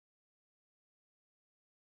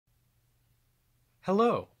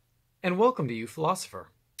Hello, and welcome to uPhilosopher.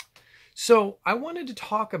 So, I wanted to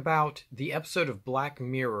talk about the episode of Black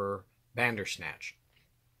Mirror, Bandersnatch.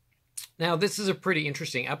 Now, this is a pretty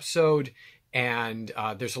interesting episode, and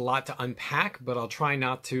there's a lot to unpack, but I'll try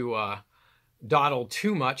not to dawdle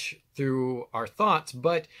too much through our thoughts.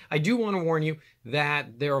 But I do want to warn you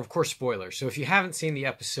that there are, of course, spoilers. So if you haven't seen the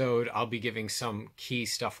episode, I'll be giving some key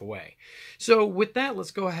stuff away. So with that,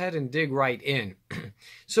 let's go ahead and dig right in.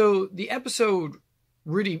 So the episode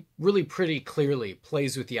really pretty clearly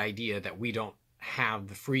plays with the idea that we don't have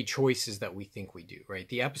the free choices that we think we do, right?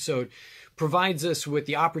 The episode provides us with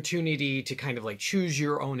the opportunity to kind of like choose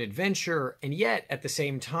your own adventure, and yet at the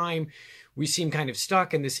same time, we seem kind of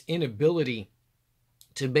stuck in this inability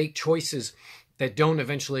to make choices that don't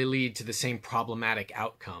eventually lead to the same problematic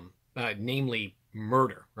outcome, namely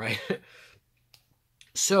murder, right?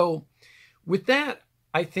 So with that,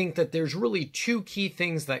 I think that there's really two key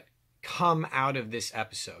things that come out of this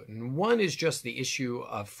episode. And one is just the issue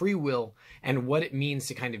of free will and what it means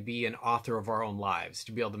to kind of be an author of our own lives,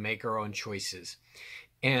 to be able to make our own choices.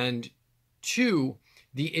 And two,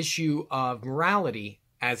 the issue of morality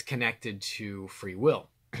as connected to free will.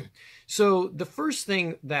 So the first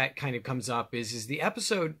thing that kind of comes up is the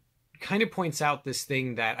episode kind of points out this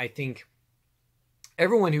thing that I think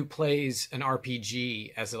everyone who plays an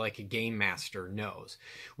RPG as like a game master knows,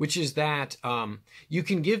 which is that you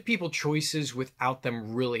can give people choices without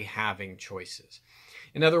them really having choices.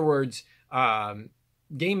 In other words,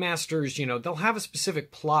 game masters, they'll have a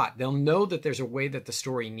specific plot. They'll know that there's a way that the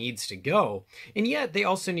story needs to go. And yet they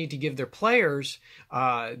also need to give their players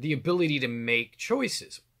the ability to make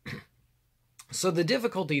choices. So the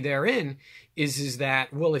difficulty therein is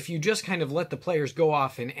that, well, if you just kind of let the players go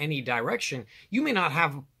off in any direction, you may not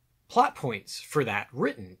have plot points for that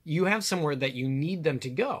written. You have somewhere that you need them to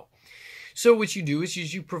go. So what you do is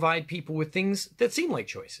you provide people with things that seem like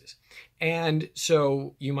choices. And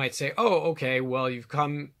so you might say, oh, okay, well, you've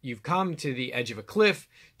come to the edge of a cliff.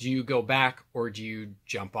 Do you go back or do you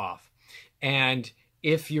jump off? And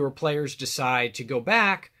if your players decide to go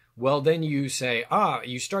back, well, then you say,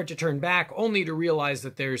 you start to turn back only to realize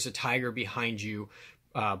that there's a tiger behind you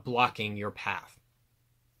blocking your path.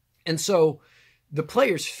 And so the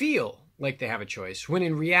players feel like they have a choice, when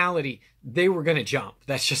in reality, they were going to jump.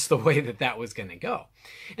 That's just the way that was going to go.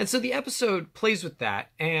 And so the episode plays with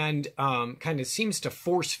that and kind of seems to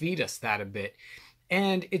force feed us that a bit.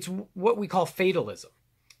 And it's what we call fatalism.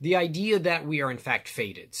 The idea that we are in fact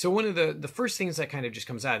fated. So one of the first things that kind of just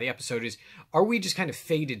comes out of the episode is, are we just kind of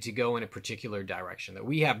fated to go in a particular direction? That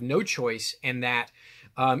we have no choice, and that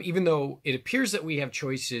even though it appears that we have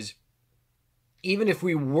choices, even if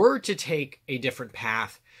we were to take a different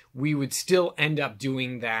path, we would still end up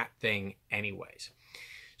doing that thing anyways.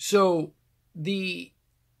 So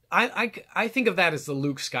I think of that as the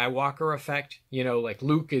Luke Skywalker effect. Like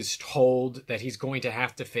Luke is told that he's going to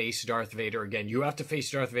have to face Darth Vader again. You have to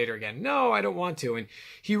face Darth Vader again. No, I don't want to. And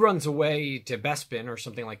he runs away to Bespin or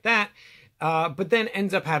something like that, but then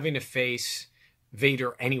ends up having to face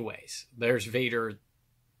Vader anyways. There's Vader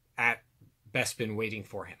at Bespin waiting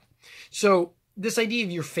for him. So this idea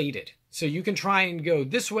of you're fated. So you can try and go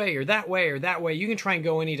this way or that way or that way. You can try and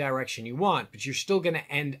go any direction you want, but you're still going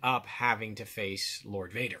to end up having to face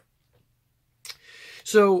Lord Vader.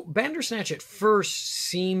 So Bandersnatch at first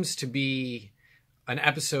seems to be an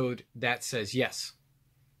episode that says, yes,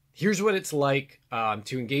 here's what it's like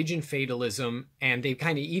to engage in fatalism. And they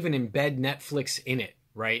kind of even embed Netflix in it,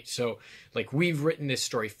 right? So like, we've written this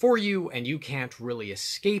story for you and you can't really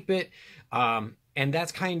escape it. And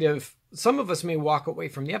that's kind of, some of us may walk away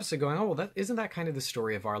from the episode going, oh, well, isn't that kind of the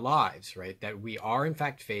story of our lives, right? That we are in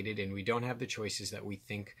fact fated and we don't have the choices that we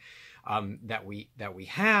think that we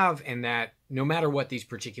have, and that no matter what, these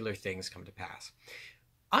particular things come to pass.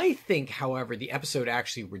 I think, however, the episode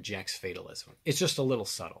actually rejects fatalism. It's just a little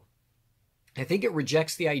subtle. I think it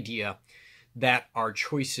rejects the idea that our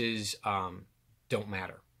choices don't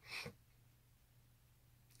matter.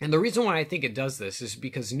 And the reason why I think it does this is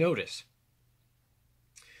because, notice,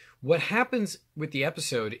 what happens with the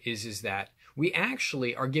episode is that we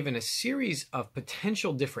actually are given a series of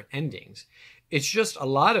potential different endings. It's just a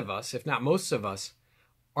lot of us, if not most of us,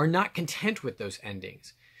 are not content with those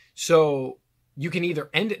endings. So you can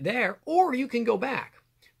either end it there or you can go back.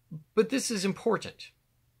 But this is important.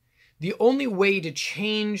 The only way to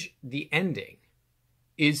change the ending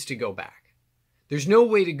is to go back. There's no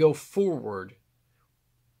way to go forward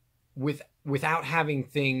without having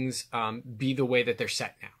things be the way that they're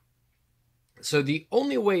set now. So the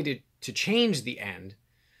only way to change the end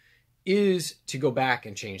is to go back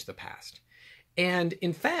and change the past. And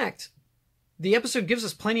in fact, the episode gives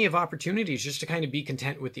us plenty of opportunities just to kind of be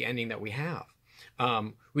content with the ending that we have.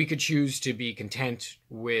 We could choose to be content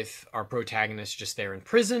with our protagonist just there in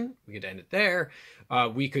prison. We could end it there.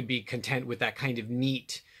 We could be content with that kind of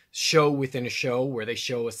neat show within a show where they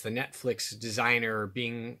show us the Netflix designer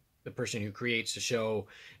being the person who creates the show.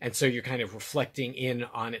 And so you're kind of reflecting in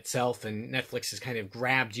on itself, and Netflix has kind of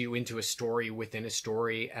grabbed you into a story within a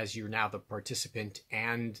story as you're now the participant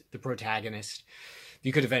and the protagonist.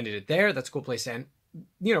 You could have ended it there. That's a cool place to end.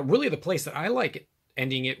 You know, really the place that I like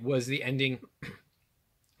ending it was the ending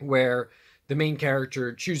where the main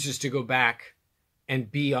character chooses to go back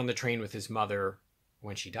and be on the train with his mother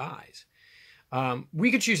when she dies.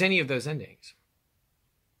 We could choose any of those endings.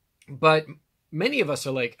 But many of us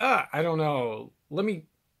are like, I don't know. Let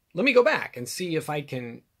me go back and see if I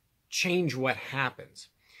can change what happens.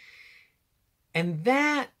 And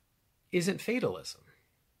that isn't fatalism.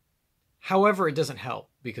 However, it doesn't help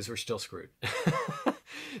because we're still screwed.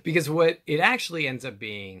 Because what it actually ends up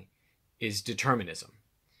being is determinism.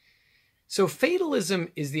 So fatalism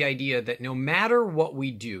is the idea that no matter what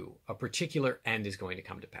we do, a particular end is going to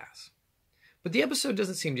come to pass. But the episode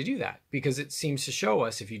doesn't seem to do that, because it seems to show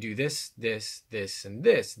us if you do this, this, this, and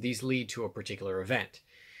this, these lead to a particular event.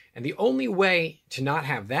 And the only way to not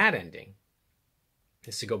have that ending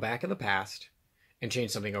is to go back in the past and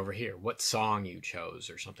change something over here, what song you chose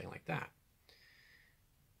or something like that.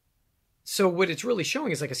 So what it's really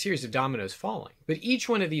showing is like a series of dominoes falling. But each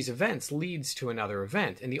one of these events leads to another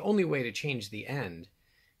event, and the only way to change the end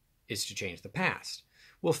is to change the past.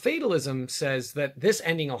 Well, fatalism says that this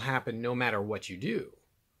ending will happen no matter what you do.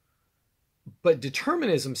 But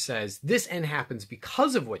determinism says this end happens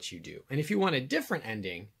because of what you do. And if you want a different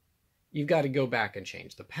ending, you've got to go back and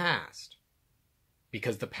change the past.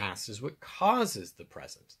 Because the past is what causes the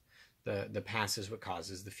present. The past is what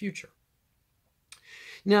causes the future.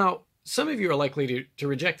 Now, some of you are likely to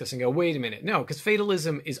reject this and go, wait a minute. No, because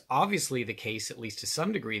fatalism is obviously the case, at least to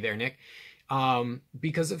some degree there, Nick.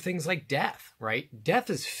 Because of things like death, right? Death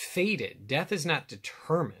is fated. Death is not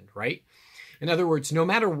determined, right? In other words, no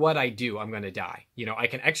matter what I do, I'm going to die. You know, I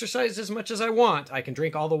can exercise as much as I want. I can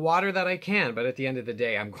drink all the water that I can, but at the end of the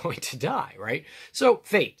day, I'm going to die, right? So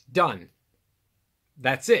fate, done.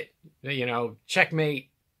 That's it. You know, checkmate,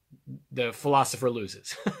 the philosopher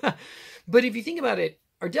loses. But if you think about it,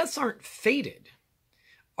 our deaths aren't fated.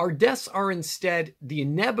 Our deaths are instead the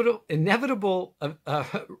inevitable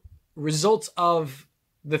results of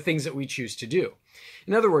the things that we choose to do.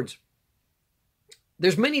 In other words,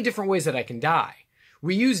 there's many different ways that I can die.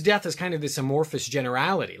 We use death as kind of this amorphous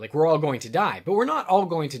generality, like we're all going to die, but we're not all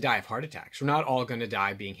going to die of heart attacks. We're not all going to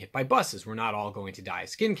die being hit by buses. We're not all going to die of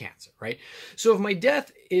skin cancer, right? So if my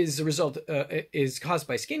death is the result, is caused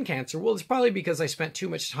by skin cancer, well, it's probably because I spent too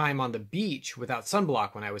much time on the beach without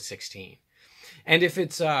sunblock when I was 16. And if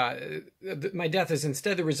it's my death is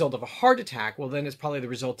instead the result of a heart attack, well, then it's probably the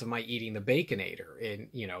result of my eating the Baconator in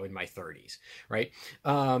my 30s, right?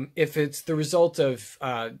 If it's the result of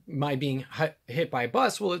my being hit by a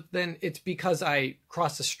bus, well, then it's because I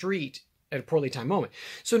crossed the street at a poorly timed moment.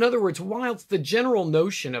 So in other words, whilst the general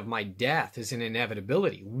notion of my death is an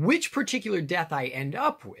inevitability, which particular death I end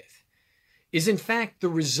up with is in fact the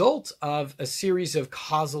result of a series of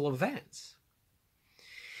causal events.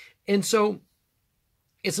 And so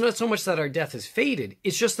it's not so much that our death is fated,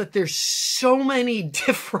 it's just that there's so many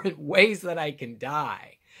different ways that I can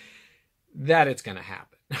die that it's going to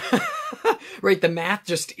happen. Right? The math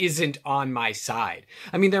just isn't on my side.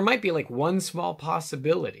 I mean, there might be like one small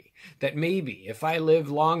possibility that maybe if I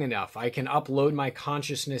live long enough, I can upload my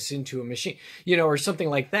consciousness into a machine, or something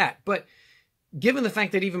like that. But given the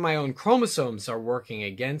fact that even my own chromosomes are working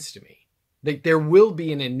against me, there will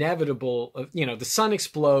be an inevitable, the sun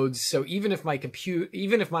explodes. So even if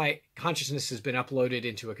my consciousness has been uploaded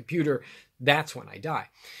into a computer, that's when I die.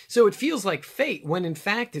 So it feels like fate when in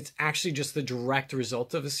fact it's actually just the direct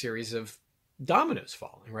result of a series of dominoes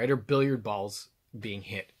falling, right? Or billiard balls being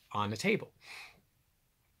hit on a table.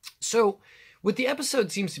 So what the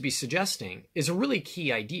episode seems to be suggesting is a really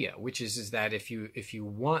key idea, which is that if you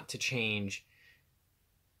want to change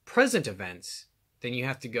present events, then you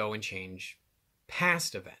have to go and change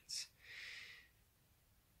past events,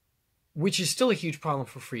 which is still a huge problem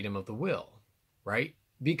for freedom of the will, right?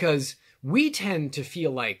 Because we tend to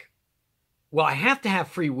feel like, well, I have to have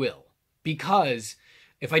free will, because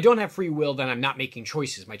if I don't have free will, then I'm not making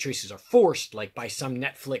choices. My choices are forced, like by some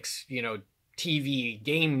Netflix, TV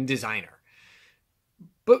game designer.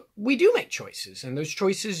 But we do make choices, and those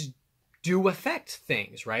choices do affect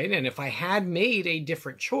things, right? And if I had made a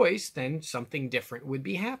different choice, then something different would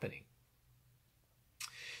be happening.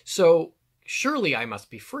 So surely I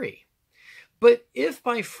must be free. But if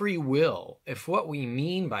by free will, if what we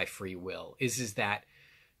mean by free will is that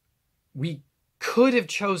we could have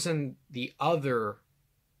chosen the other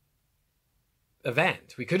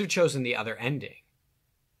event, we could have chosen the other ending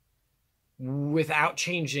without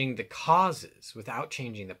changing the causes, without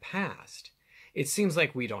changing the past, it seems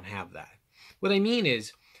like we don't have that. What I mean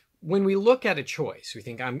is, when we look at a choice, we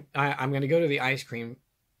think I'm going to go to the ice cream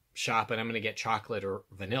shop and I'm going to get chocolate or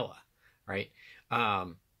vanilla, right?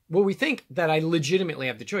 Well, we think that I legitimately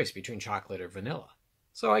have the choice between chocolate or vanilla.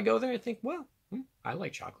 So I go there and think, well, I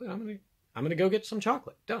like chocolate. I'm going to go get some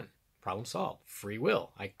chocolate. Done. Problem solved. Free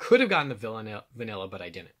will. I could have gotten the vanilla, but I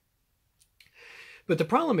didn't. But the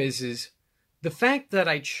problem is the fact that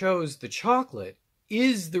I chose the chocolate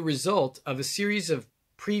is the result of a series of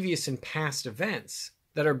previous and past events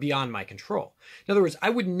that are beyond my control. In other words, I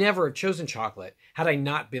would never have chosen chocolate had I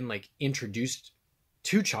not been like introduced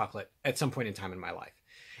to chocolate at some point in time in my life.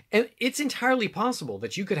 And it's entirely possible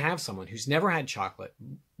that you could have someone who's never had chocolate,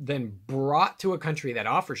 then brought to a country that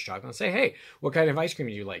offers chocolate and say, hey, what kind of ice cream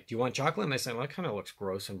do you like? Do you want chocolate? And they say, well, that kind of looks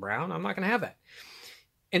gross and brown. I'm not going to have that.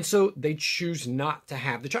 And so they choose not to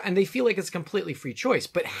have the chocolate. And they feel like it's a completely free choice.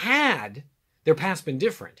 But had their past been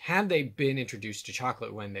different, had they been introduced to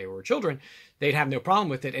chocolate when they were children, they'd have no problem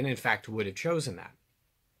with it and in fact would have chosen that.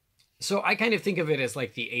 So I kind of think of it as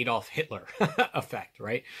like the Adolf Hitler effect,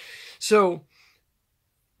 right? So,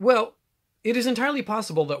 well, it is entirely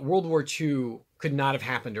possible that World War II could not have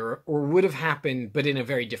happened or would have happened, but in a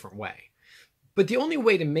very different way. But the only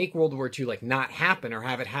way to make World War II like not happen or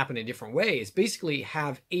have it happen a different way is basically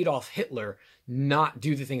have Adolf Hitler not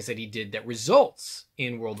do the things that he did that results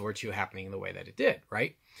in World War II happening the way that it did,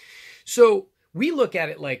 right? So we look at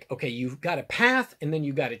it like, okay, you've got a path and then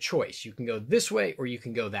you've got a choice. You can go this way or you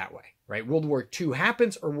can go that way, right? World War II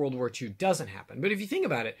happens or World War II doesn't happen. But if you think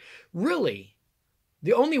about it, really,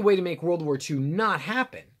 the only way to make World War II not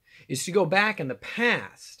happen is to go back in the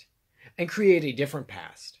past and create a different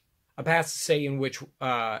past. A past, say, in which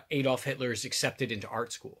Adolf Hitler is accepted into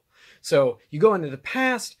art school. So you go into the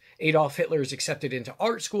past, Adolf Hitler is accepted into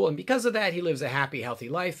art school, and because of that, he lives a happy, healthy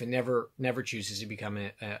life and never chooses to become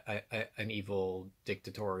an evil,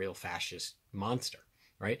 dictatorial, fascist monster,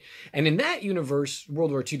 right? And in that universe,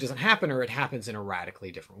 World War II doesn't happen, or it happens in a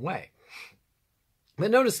radically different way. But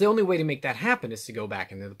notice the only way to make that happen is to go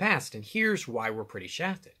back into the past, and here's why we're pretty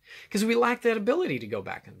shafted. Because we lack that ability to go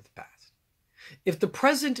back into the past. If the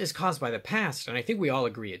present is caused by the past, and I think we all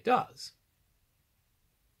agree it does,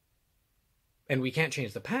 and we can't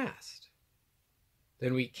change the past,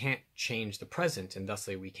 then we can't change the present, and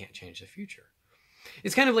thusly we can't change the future.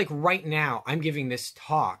 It's kind of like right now, I'm giving this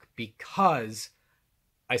talk because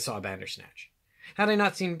I saw Bandersnatch. Had I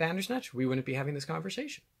not seen Bandersnatch, we wouldn't be having this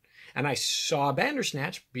conversation. And I saw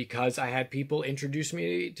Bandersnatch because I had people introduce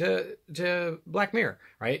me to Blackmirror,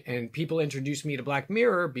 right? And people introduced me to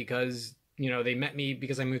Blackmirror because they met me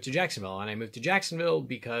because I moved to Jacksonville, and I moved to Jacksonville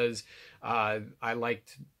because I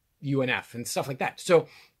liked UNF and stuff like that. So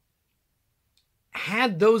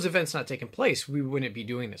had those events not taken place, we wouldn't be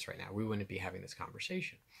doing this right now. We wouldn't be having this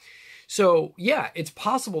conversation. So yeah, it's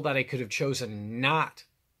possible that I could have chosen not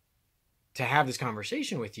to have this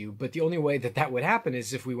conversation with you, but the only way that would happen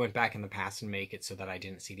is if we went back in the past and make it so that I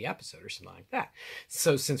didn't see the episode or something like that.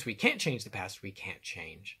 So since we can't change the past, we can't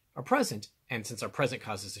change our present. And since our present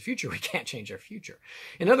causes the future, we can't change our future.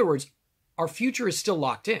 In other words, our future is still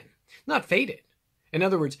locked in, not fated. In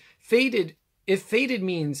other words, if fated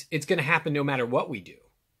means it's going to happen no matter what we do.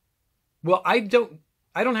 Well, I don't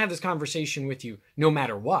have this conversation with you no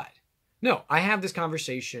matter what. No, I have this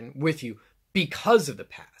conversation with you because of the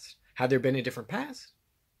past. Had there been a different past,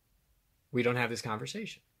 we don't have this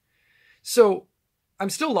conversation. So I'm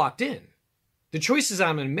still locked in. The choices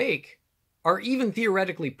I'm going to make are even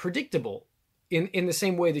theoretically predictable in the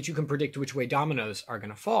same way that you can predict which way dominoes are going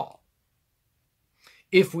to fall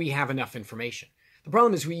if we have enough information. The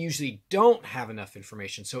problem is we usually don't have enough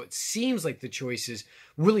information, so it seems like the choices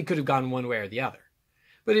really could have gone one way or the other.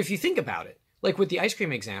 But if you think about it, like with the ice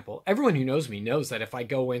cream example, everyone who knows me knows that if I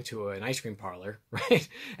go into an ice cream parlor, right,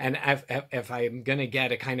 and if I'm going to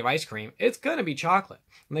get a kind of ice cream, it's going to be chocolate.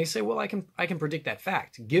 And they say, well, I can predict that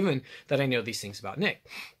fact, given that I know these things about Nick.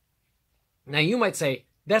 Now, you might say,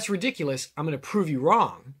 that's ridiculous. I'm going to prove you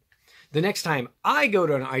wrong. The next time I go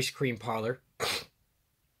to an ice cream parlor,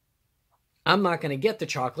 I'm not going to get the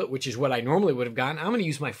chocolate, which is what I normally would have gotten. I'm going to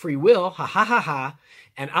use my free will,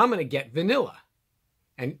 and I'm going to get vanilla.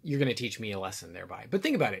 And you're going to teach me a lesson thereby. But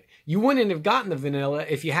think about it. You wouldn't have gotten the vanilla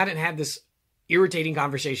if you hadn't had this irritating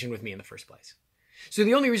conversation with me in the first place. So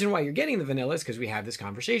the only reason why you're getting the vanilla is because we have this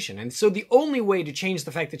conversation. And so the only way to change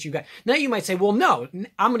the fact that you got, now you might say, well, no,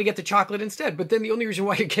 I'm going to get the chocolate instead. But then the only reason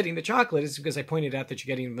why you're getting the chocolate is because I pointed out that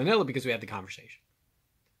you're getting the vanilla because we had the conversation.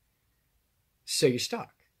 So you're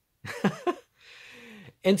stuck.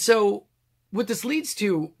 And so what this leads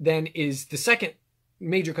to then is the second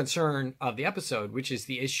major concern of the episode, which is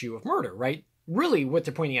the issue of murder, right? Really what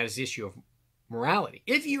they're pointing out is the issue of morality.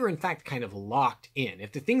 If you're in fact kind of locked in,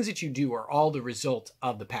 if the things that you do are all the result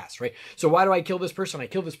of the past, right? So why do I kill this person? I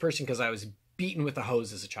kill this person because I was beaten with a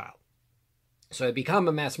hose as a child. So I become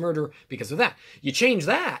a mass murderer because of that. You change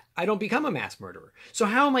that, I don't become a mass murderer. So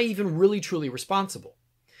how am I even really truly responsible?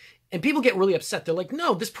 And people get really upset. They're like,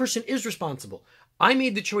 no, this person is responsible. I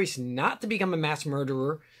made the choice not to become a mass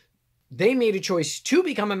murderer. They made a choice to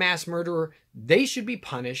become a mass murderer. They should be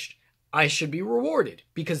punished. I should be rewarded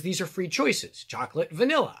because these are free choices. Chocolate,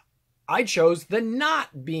 vanilla. I chose the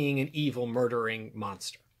not being an evil, murdering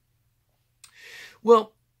monster.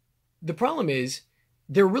 Well, the problem is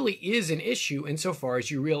there really is an issue insofar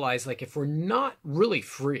as you realize, like, if we're not really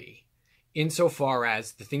free, insofar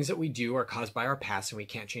as the things that we do are caused by our past and we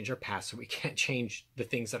can't change our past, so we can't change the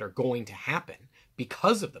things that are going to happen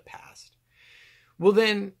because of the past, well,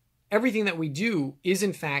 then everything that we do is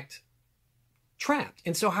in fact trapped.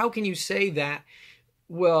 And so how can you say that,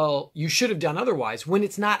 well, you should have done otherwise when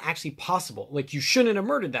it's not actually possible? Like, you shouldn't have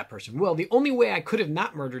murdered that person. Well, the only way I could have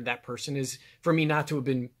not murdered that person is for me not to have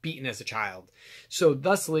been beaten as a child. So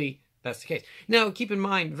thusly, that's the case. Now, keep in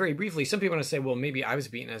mind, very briefly, some people want to say, well, maybe I was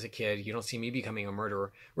beaten as a kid. You don't see me becoming a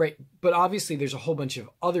murderer, right? But obviously, there's a whole bunch of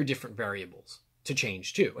other different variables to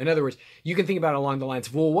change, too. In other words, you can think about it along the lines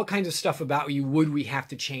of, well, what kinds of stuff about you would we have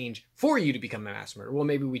to change for you to become a mass murderer? Well,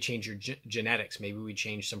 maybe we change your genetics. Maybe we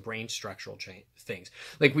change some brain structural things.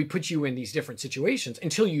 Like, we put you in these different situations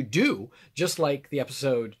until you do, just like the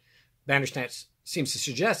episode Bandersnatch seems to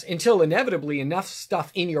suggest, until inevitably enough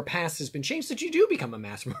stuff in your past has been changed that you do become a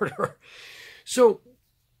mass murderer. So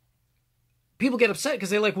people get upset because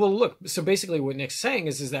they're like, well, look, so basically what Nick's saying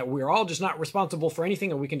is that we're all just not responsible for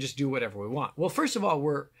anything and we can just do whatever we want. Well, first of all,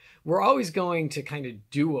 we're always going to kind of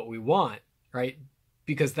do what we want, right?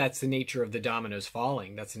 Because that's the nature of the dominoes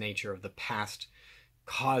falling. That's the nature of the past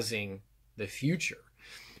causing the future.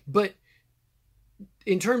 But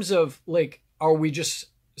in terms of, like, are we just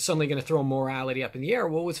suddenly going to throw morality up in the air?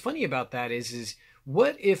 Well, what's funny about that is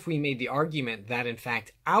what if we made the argument that, in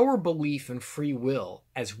fact, our belief in free will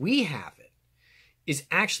as we have it is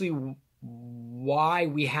actually why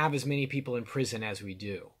we have as many people in prison as we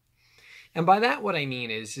do? And by that, what I mean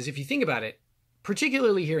is if you think about it,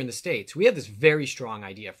 particularly here in the States, we have this very strong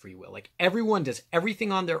idea of free will. Like, everyone does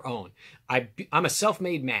everything on their own. I'm a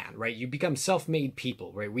self-made man, right? You become self-made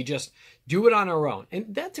people, right? We just do it on our own.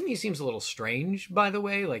 And that to me seems a little strange, by the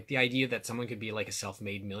way, like the idea that someone could be like a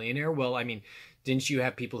self-made millionaire. Well, I mean, didn't you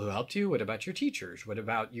have people who helped you? What about your teachers? What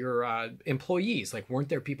about your employees? Like, weren't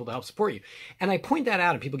there people to help support you? And I point that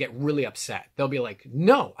out and people get really upset. They'll be like,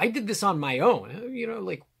 no, I did this on my own. You know,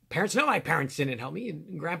 like, parents, no, my parents didn't help me.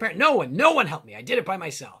 Grandparents, no one helped me. I did it by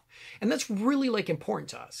myself. And that's really, like, important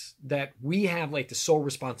to us, that we have, like, the sole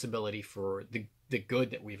responsibility for the good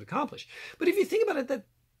that we've accomplished. But if you think about it,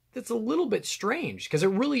 that's a little bit strange, because it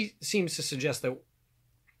really seems to suggest that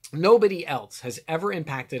nobody else has ever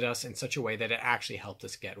impacted us in such a way that it actually helped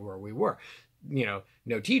us get where we were. You know,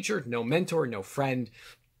 no teacher, no mentor, no friend,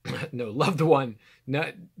 no loved one,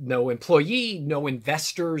 no employee, no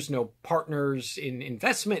investors, no partners in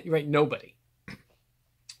investment, right? Nobody.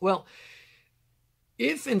 Well,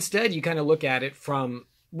 if instead you kind of look at it from,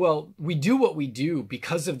 well, we do what we do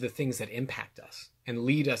because of the things that impact us and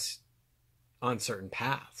lead us on certain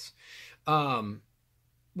paths,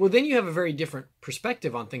 well, then you have a very different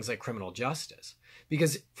perspective on things like criminal justice.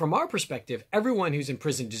 Because from our perspective, everyone who's in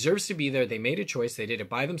prison deserves to be there. They made a choice. They did it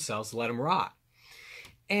by themselves. Let them rot.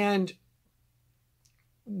 And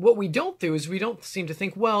what we don't do is we don't seem to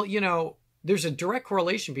think, well, you know, there's a direct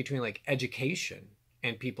correlation between, like, education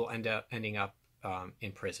and people ending up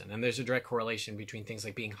in prison. And there's a direct correlation between things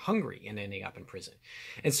like being hungry and ending up in prison.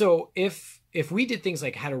 And so if we did things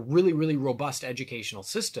like had a really, really robust educational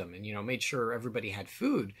system and, you know, made sure everybody had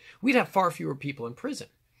food, we'd have far fewer people in prison.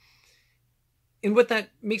 And what that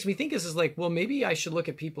makes me think is like, well, maybe I should look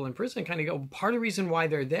at people in prison and kind of go, part of the reason why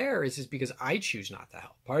they're there is because I choose not to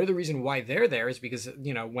help. Part of the reason why they're there is because,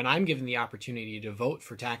 you know, when I'm given the opportunity to vote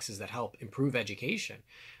for taxes that help improve education,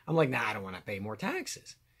 I'm like, nah, I don't want to pay more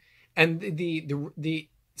taxes. And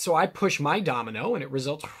so I push my domino and it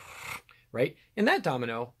results, right, in that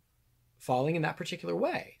domino falling in that particular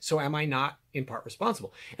way. So am I not in part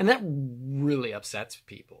responsible? And that really upsets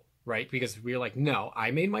people. right? Because we're like, no,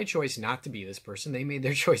 I made my choice not to be this person. They made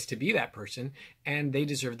their choice to be that person, and they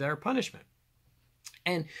deserve their punishment.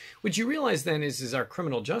 And what you realize then is our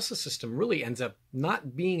criminal justice system really ends up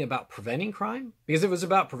not being about preventing crime. Because if it was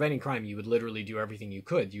about preventing crime, you would literally do everything you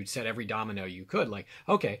could. You'd set every domino you could. Like,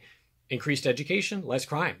 okay, increased education, less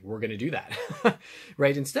crime. We're going to do that.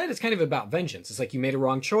 Right? Instead, it's kind of about vengeance. It's like, you made a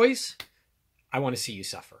wrong choice. I want to see you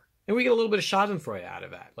suffer. And we get a little bit of schadenfreude out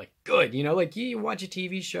of that. Like, good, like you watch a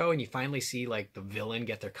TV show and you finally see like the villain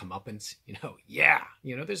get their comeuppance, yeah,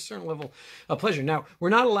 there's a certain level of pleasure. Now, we're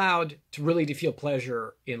not allowed to feel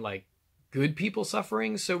pleasure in like good people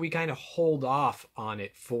suffering. So we kind of hold off on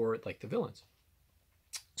it for like the villains.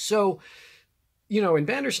 So, in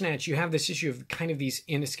Bandersnatch, you have this issue of kind of these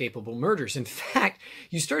inescapable murders. In fact,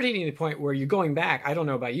 you start hitting the point where you're going back. I don't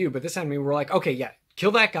know about you, but this time we're like, okay, yeah,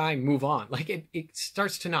 kill that guy, move on. Like it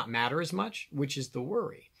starts to not matter as much, which is the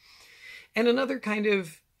worry. And another kind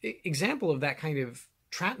of example of that kind of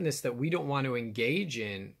trapness that we don't want to engage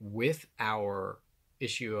in with our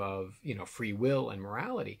issue of, free will and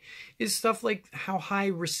morality is stuff like how high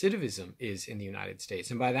recidivism is in the United States.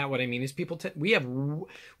 And by that, what I mean is we have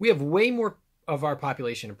way more of our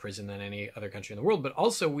population in prison than any other country in the world, but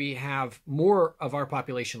also we have more of our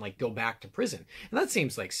population like go back to prison. And that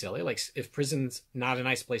seems like silly. Like, if prison's not a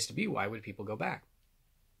nice place to be, why would people go back?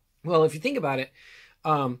 Well, if you think about it,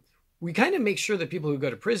 we kind of make sure that people who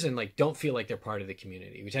go to prison like don't feel like they're part of the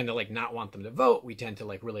community. We tend to like not want them to vote. We tend to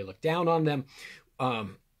like really look down on them.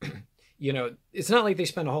 It's not like they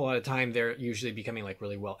spend a whole lot of time there usually becoming like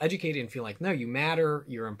really well educated and feel like, no, you matter.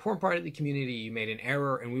 You're an important part of the community. You made an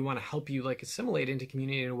error and we want to help you like assimilate into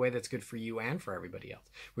community in a way that's good for you and for everybody else.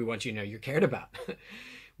 We want you to know you're cared about.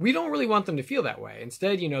 We don't really want them to feel that way.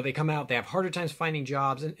 Instead, they come out, they have harder times finding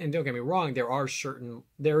jobs. And don't get me wrong,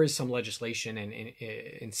 there is some legislation and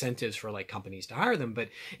incentives for like companies to hire them. But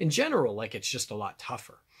in general, like it's just a lot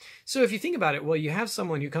tougher. So if you think about it, well, you have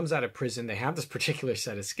someone who comes out of prison, they have this particular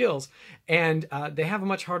set of skills, and they have a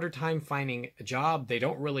much harder time finding a job. They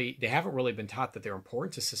haven't really been taught that they're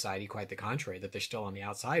important to society. Quite the contrary, that they're still on the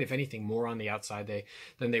outside. If anything, more on the outside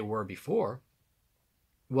than they were before.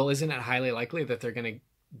 Well, isn't it highly likely that they're going to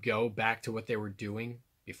go back to what they were doing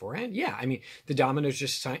beforehand? Yeah, I mean, the dominoes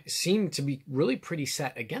just seem to be really pretty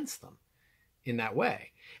set against them in that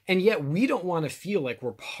way. And yet we don't want to feel like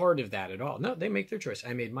we're part of that at all. No, they make their choice.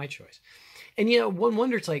 I made my choice. And one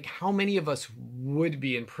wonders like how many of us would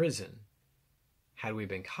be in prison had we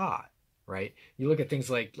been caught, right? You look at things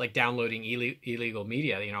like downloading illegal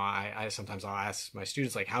media. I sometimes I'll ask my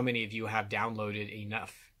students, like, how many of you have downloaded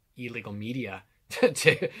enough illegal media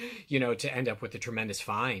to end up with a tremendous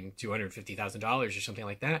fine, $250,000 or something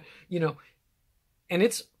like that, and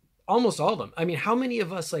it's almost all of them. I mean, how many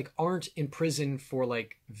of us like aren't in prison for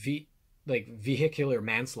like vehicular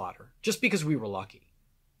manslaughter just because we were lucky,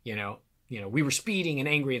 we were speeding and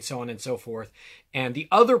angry and so on and so forth. And the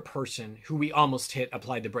other person who we almost hit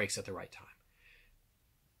applied the brakes at the right time.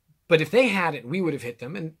 But if they hadn't, we would have hit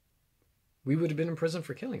them and we would have been in prison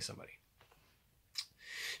for killing somebody.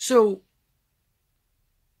 So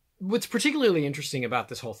what's particularly interesting about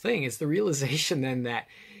this whole thing is the realization then that,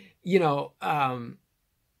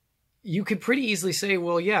 you could pretty easily say,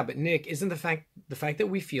 well, yeah, but Nick, isn't the fact that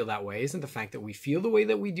we feel that way, isn't the fact that we feel the way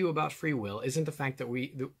that we do about free will, isn't the fact that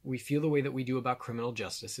we feel the way that we do about criminal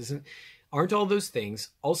justice, aren't all those things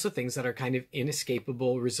also things that are kind of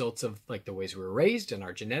inescapable results of like the ways we were raised and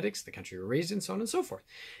our genetics, the country we were raised in, so on and so forth.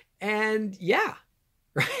 And yeah,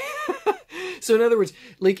 right. So in other words,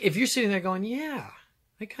 like if you're sitting there going, yeah,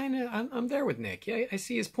 I'm there with Nick. Yeah, I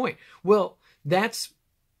see his point. Well, that's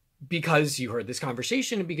because you heard this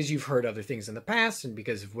conversation and because you've heard other things in the past and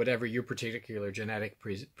because of whatever your particular genetic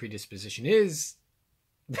predisposition is,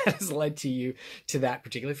 that has led to you to that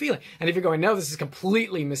particular feeling. And if you're going, no, this is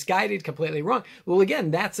completely misguided, completely wrong. Well,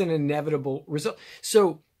 again, that's an inevitable result.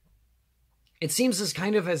 So it seems as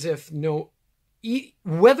if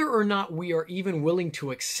whether or not we are even willing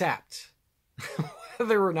to accept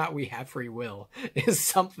whether or not we have free will is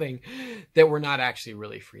something that we're not actually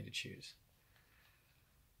really free to choose.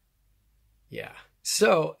 Yeah.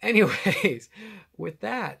 So anyways, with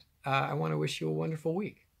that, I want to wish you a wonderful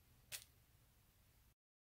week.